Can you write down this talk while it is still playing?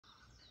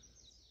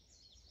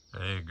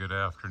Hey, good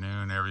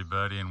afternoon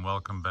everybody, and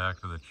welcome back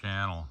to the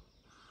channel.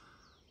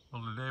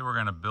 Well, today we're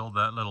going to build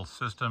that little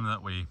system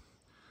that we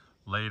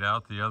laid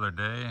out the other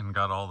day and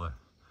got all the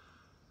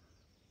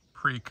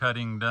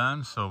pre-cutting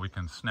done so we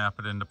can snap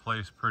it into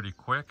place pretty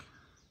quick.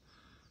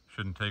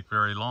 Shouldn't take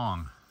very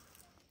long.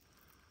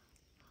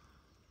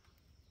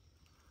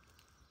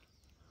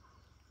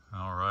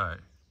 All right,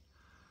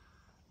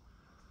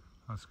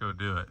 let's go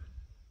do it.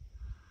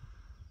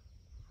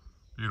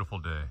 Beautiful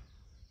day.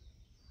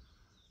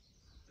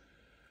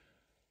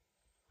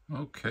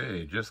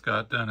 Okay, just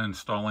got done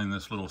installing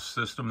this little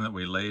system that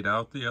we laid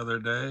out the other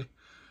day,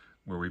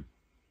 where we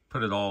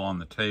put it all on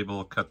the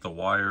table, cut the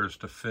wires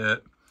to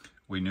fit.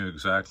 We knew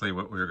exactly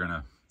what we were going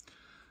to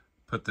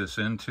put this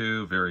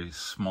into. Very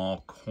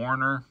small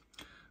corner,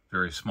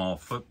 very small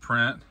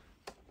footprint.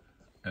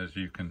 As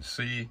you can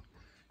see,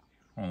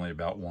 only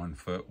about 1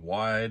 foot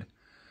wide,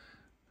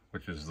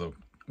 which is the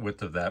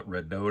width of that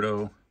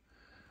REDODO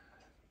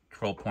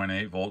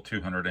 12.8 volt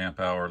 200 amp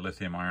hour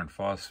lithium iron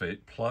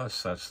phosphate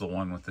plus. That's the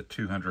one with the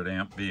 200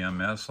 amp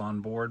BMS on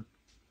board.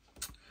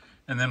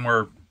 And then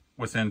we're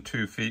within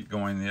 2 feet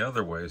going the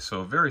other way,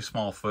 so very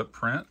small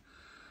footprint.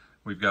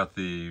 We've got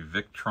the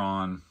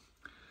Victron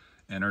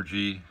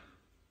energy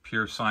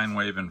pure sine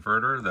wave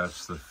inverter.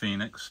 That's the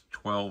Phoenix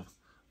 12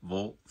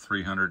 volt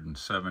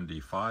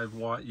 375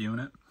 watt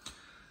unit.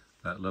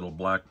 That little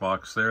black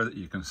box there that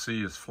you can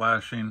see is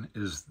flashing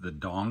is the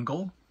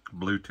dongle,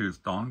 Bluetooth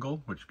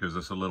dongle, which gives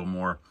us a little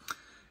more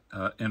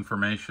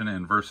information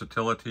and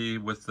versatility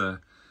with the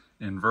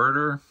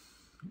inverter.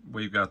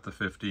 We've got the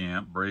 50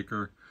 amp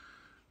breaker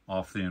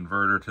off the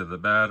inverter to the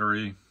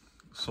battery,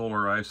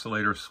 solar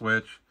isolator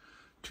switch,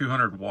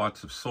 200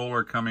 watts of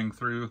solar coming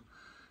through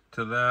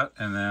to that,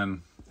 and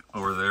then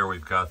over there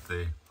we've got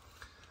the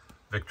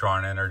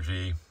Victron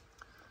Energy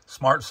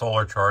Smart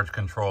Solar Charge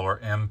Controller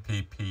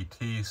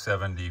MPPT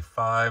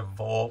 75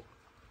 volt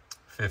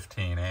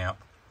 15 amp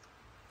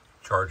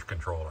charge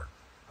controller.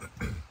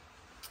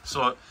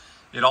 So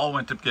it all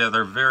went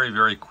together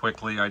very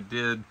quickly. I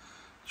did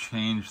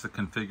change the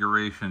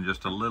configuration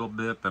just a little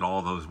bit, but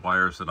all those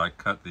wires that I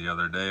cut the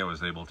other day I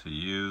was able to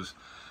use.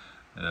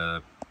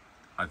 I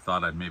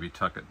thought I'd maybe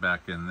tuck it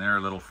back in there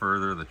a little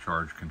further, the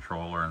charge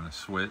controller and the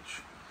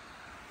switch,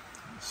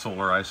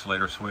 solar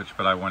isolator switch,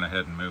 but I went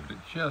ahead and moved it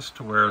just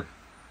to where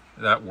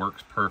that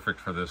works perfect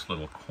for this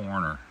little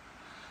corner.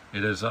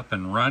 It is up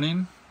and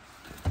running.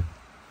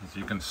 As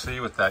you can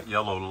see with that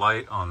yellow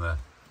light on the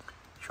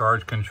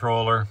charge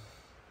controller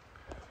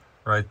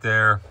right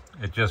there,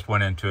 it just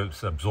went into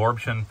its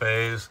absorption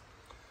phase.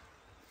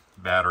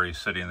 Battery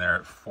sitting there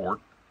at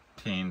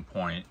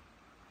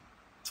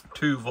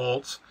 14.2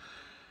 volts,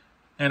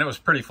 and it was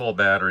pretty full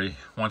battery.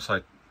 Once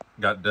I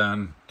got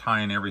done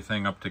tying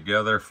everything up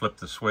together, flipped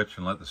the switch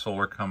and let the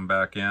solar come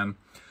back in,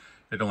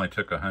 it only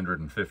took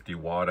 150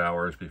 watt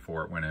hours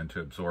before it went into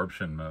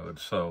absorption mode.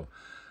 So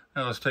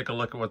now let's take a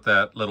look at what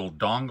that little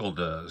dongle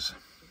does.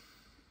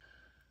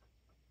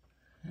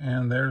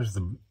 And there's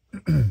the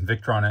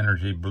Victron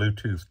Energy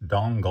Bluetooth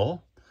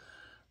dongle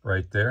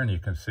right there, and you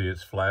can see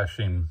it's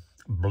flashing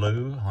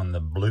blue on the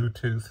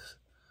Bluetooth,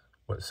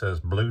 what says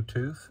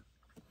Bluetooth.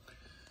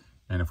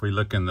 And if we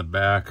look in the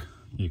back,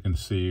 you can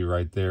see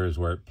right there is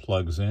where it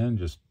plugs in.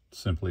 Just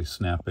simply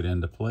snap it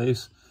into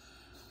place.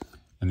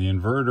 And the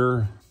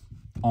inverter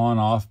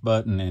on-off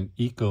button and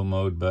eco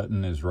mode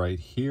button is right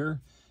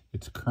here.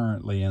 It's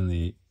currently in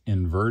the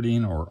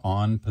inverting or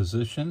on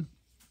position.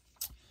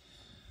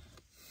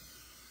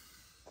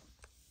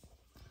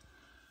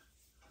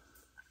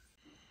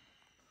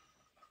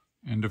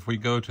 And if we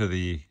go to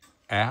the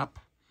app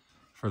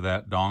for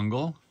that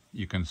dongle,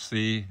 you can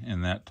see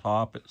in that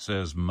top it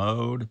says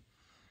mode,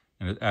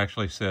 and it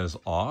actually says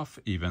off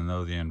even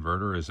though the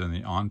inverter is in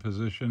the on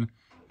position.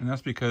 And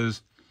that's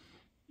because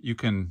you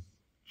can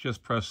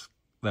just press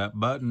that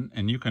button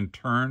and you can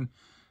turn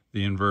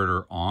the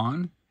inverter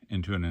on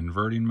into an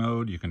inverting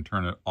mode. You can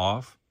turn it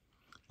off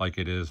like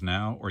it is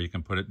now, or you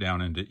can put it down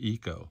into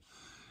eco.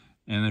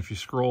 And if you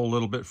scroll a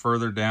little bit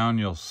further down,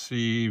 you'll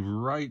see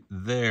right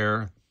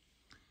there,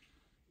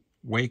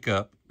 wake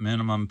up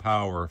minimum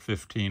power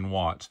 15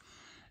 watts.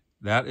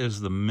 That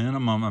is the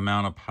minimum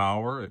amount of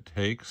power it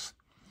takes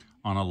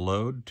on a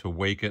load to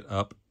wake it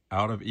up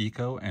out of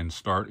eco and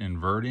start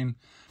inverting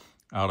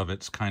out of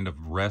its kind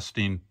of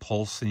resting,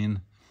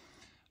 pulsing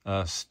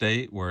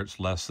state where it's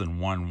less than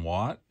 1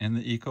 watt in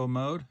the eco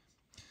mode.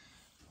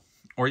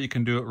 Or you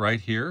can do it right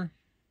here.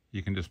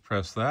 You can just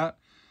press that.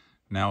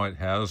 Now it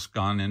has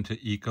gone into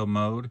eco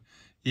mode,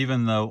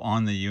 even though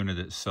on the unit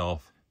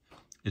itself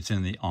it's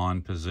in the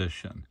on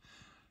position.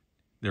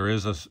 There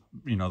is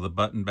the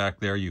button back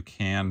there. You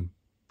can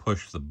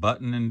push the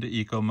button into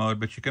eco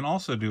mode, but you can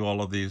also do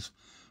all of these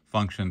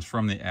functions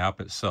from the app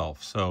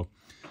itself. So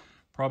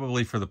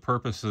probably for the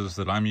purposes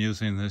that I'm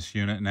using this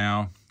unit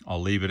now,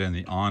 I'll leave it in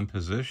the on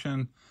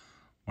position.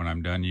 When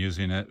I'm done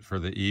using it for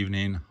the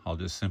evening, I'll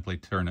just simply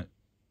turn it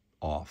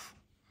off.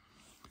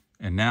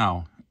 And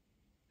now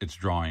it's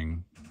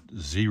drawing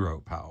 0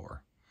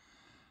 power.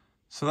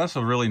 So that's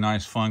a really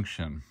nice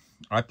function.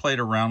 I played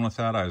around with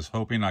that. I was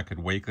hoping I could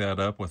wake that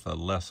up with a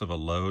less of a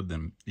load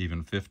than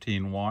even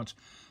 15 watts.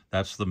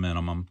 That's the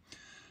minimum.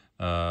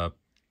 But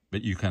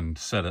you can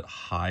set it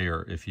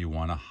higher if you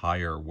want a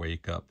higher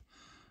wake up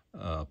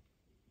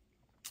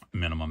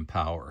minimum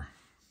power.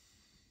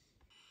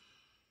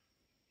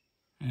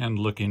 And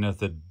looking at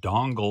the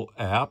Dongle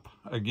app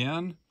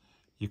again,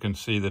 you can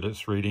see that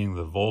it's reading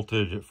the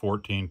voltage at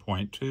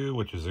 14.2,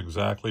 which is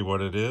exactly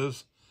what it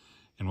is.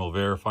 And we'll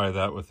verify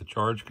that with the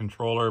charge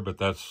controller, but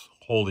that's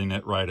holding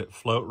it right at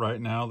float right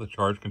now, the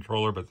charge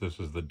controller, but this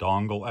is the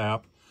Dongle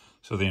app.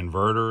 So the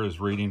inverter is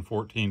reading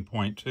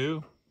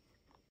 14.2.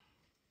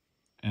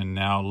 And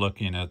now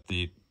looking at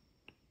the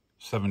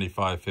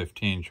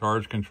 7515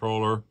 charge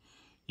controller,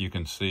 you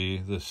can see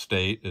the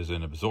state is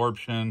in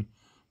absorption,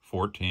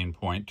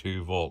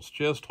 14.2 volts,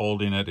 just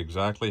holding it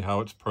exactly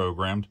how it's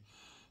programmed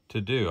to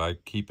do. I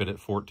keep it at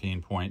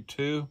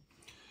 14.2,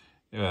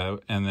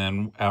 and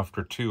then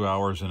after 2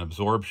 hours in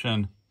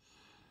absorption,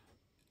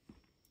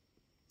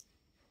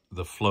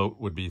 the float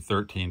would be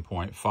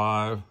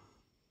 13.5,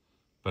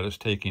 but it's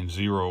taking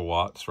 0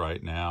 watts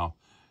right now.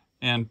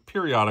 And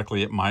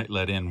periodically it might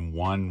let in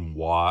 1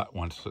 watt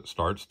once it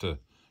starts to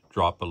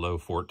drop below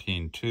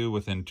 14.2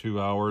 within 2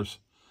 hours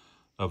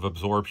of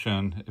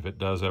absorption. If it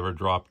does ever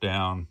drop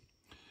down,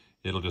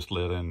 it'll just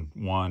let in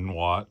 1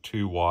 watt,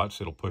 2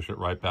 watts. It'll push it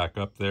right back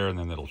up there, and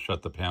then it'll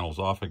shut the panels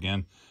off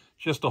again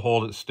just to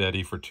hold it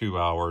steady for 2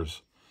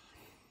 hours.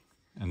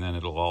 And then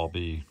it'll all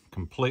be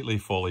completely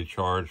fully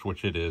charged,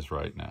 which it is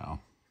right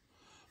now.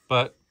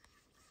 But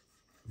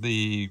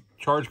the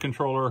charge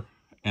controller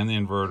and the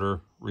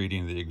inverter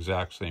reading the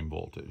exact same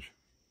voltage.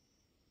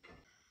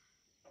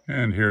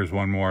 And here's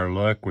one more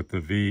look with the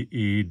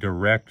VE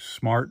Direct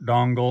Smart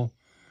Dongle.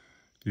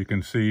 You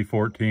can see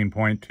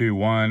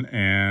 14.21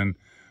 and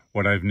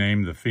what I've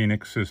named the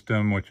Phoenix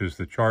system, which is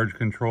the charge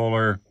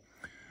controller,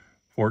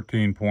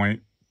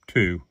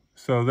 14.2.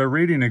 So they're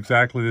reading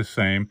exactly the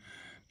same.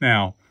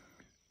 Now,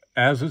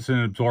 as it's in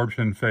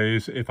absorption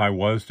phase, if I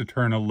was to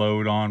turn a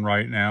load on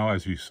right now,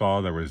 as you saw,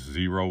 there was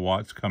 0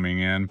 watts coming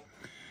in.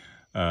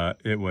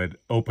 It would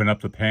open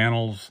up the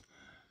panels.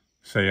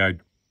 Say I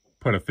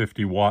put a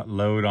 50 watt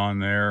load on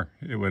there,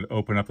 it would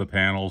open up the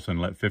panels and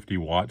let 50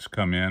 watts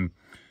come in,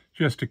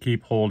 just to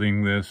keep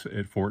holding this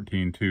at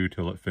 14.2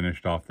 till it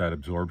finished off that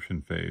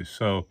absorption phase.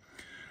 So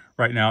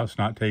right now it's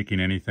not taking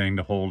anything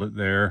to hold it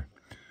there.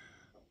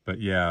 But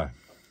yeah,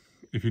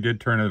 if you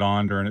did turn it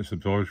on during its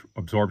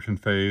absorption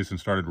phase and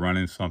started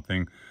running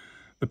something,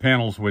 the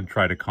panels would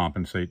try to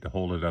compensate to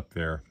hold it up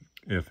there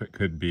if it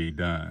could be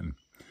done.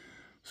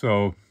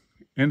 So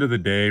end of the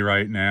day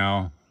right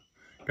now,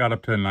 got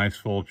up to a nice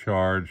full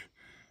charge.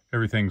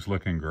 Everything's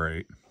looking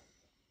great.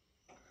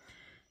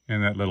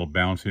 And that little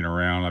bouncing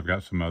around, I've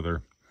got some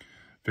other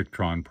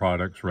Victron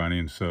products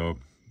running, so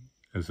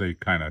as they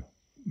kind of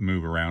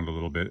move around a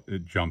little bit,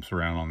 it jumps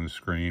around on the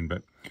screen.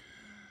 But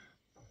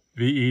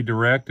VE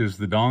Direct is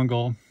the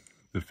dongle,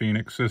 the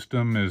Phoenix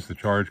system is the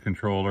charge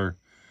controller,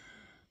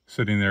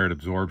 sitting there at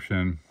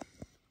absorption.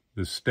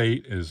 The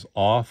state is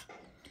off,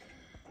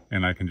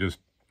 and I can just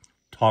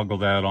toggle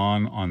that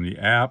on the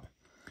app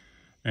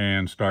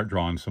and start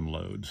drawing some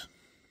loads.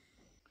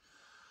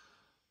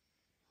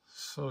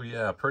 So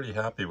yeah, pretty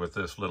happy with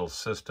this little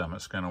system.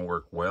 It's going to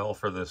work well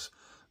for this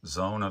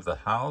zone of the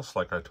house.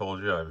 Like I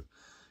told you, I've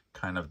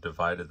kind of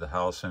divided the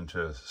house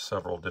into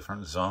several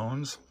different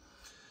zones.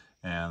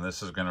 And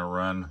this is going to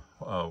run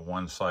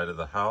one side of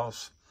the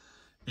house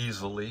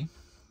easily.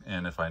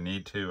 And if I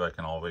need to, I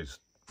can always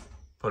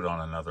put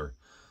on another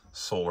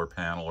solar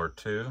panel or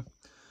two.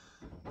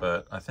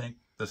 But I think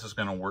this is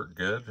going to work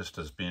good just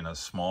as being a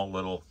small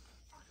little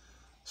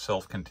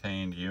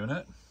self-contained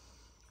unit.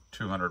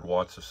 200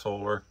 watts of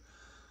solar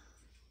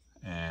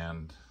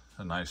and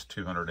a nice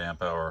 200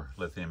 amp hour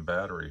lithium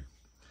battery.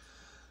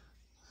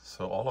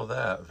 So all of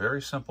that,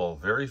 very simple,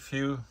 very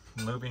few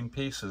moving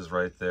pieces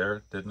right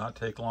there. Did not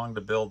take long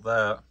to build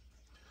that.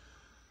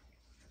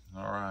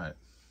 All right.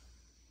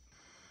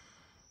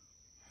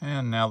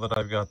 And now that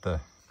I've got the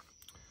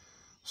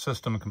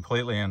system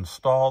completely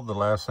installed, the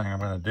last thing I'm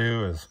going to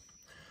do is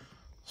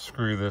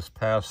screw this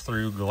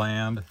pass-through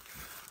gland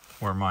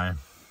where my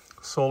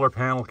solar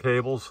panel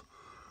cables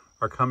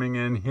are coming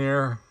in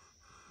here.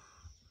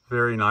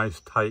 Very nice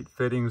tight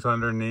fittings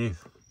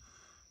underneath,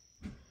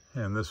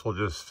 and this will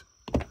just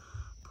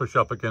push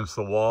up against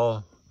the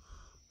wall.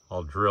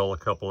 I'll drill a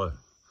couple of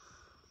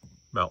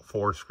about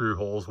 4 screw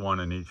holes,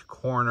 one in each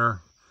corner,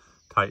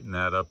 tighten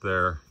that up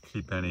there,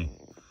 keep any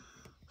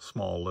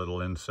small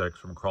little insects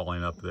from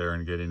crawling up there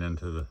and getting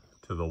into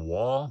the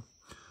wall.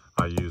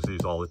 I use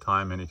these all the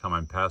time. Anytime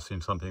I'm passing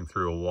something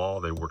through a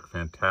wall, they work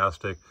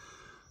fantastic.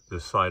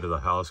 This side of the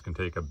house can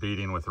take a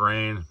beating with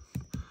rain,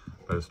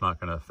 but it's not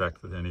going to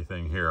affect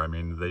anything here. I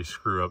mean, they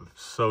screw up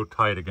so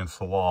tight against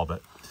the wall,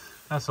 but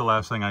that's the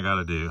last thing I got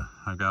to do.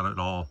 I've got it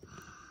all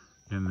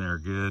in there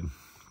good.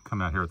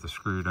 Come out here with the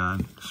screw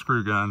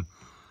gun,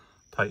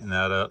 tighten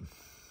that up,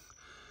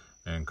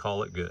 and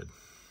call it good.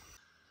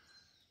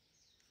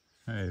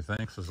 Hey,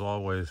 thanks as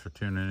always for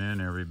tuning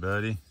in,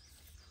 everybody.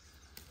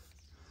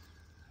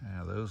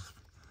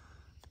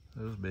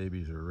 those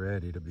babies are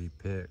ready to be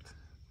picked.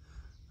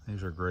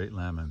 These are great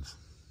lemons.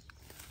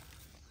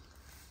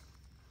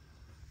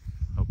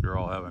 Hope you're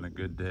all having a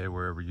good day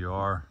wherever you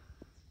are.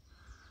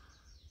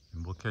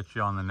 And we'll catch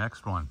you on the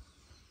next one.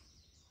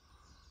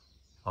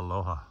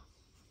 Aloha.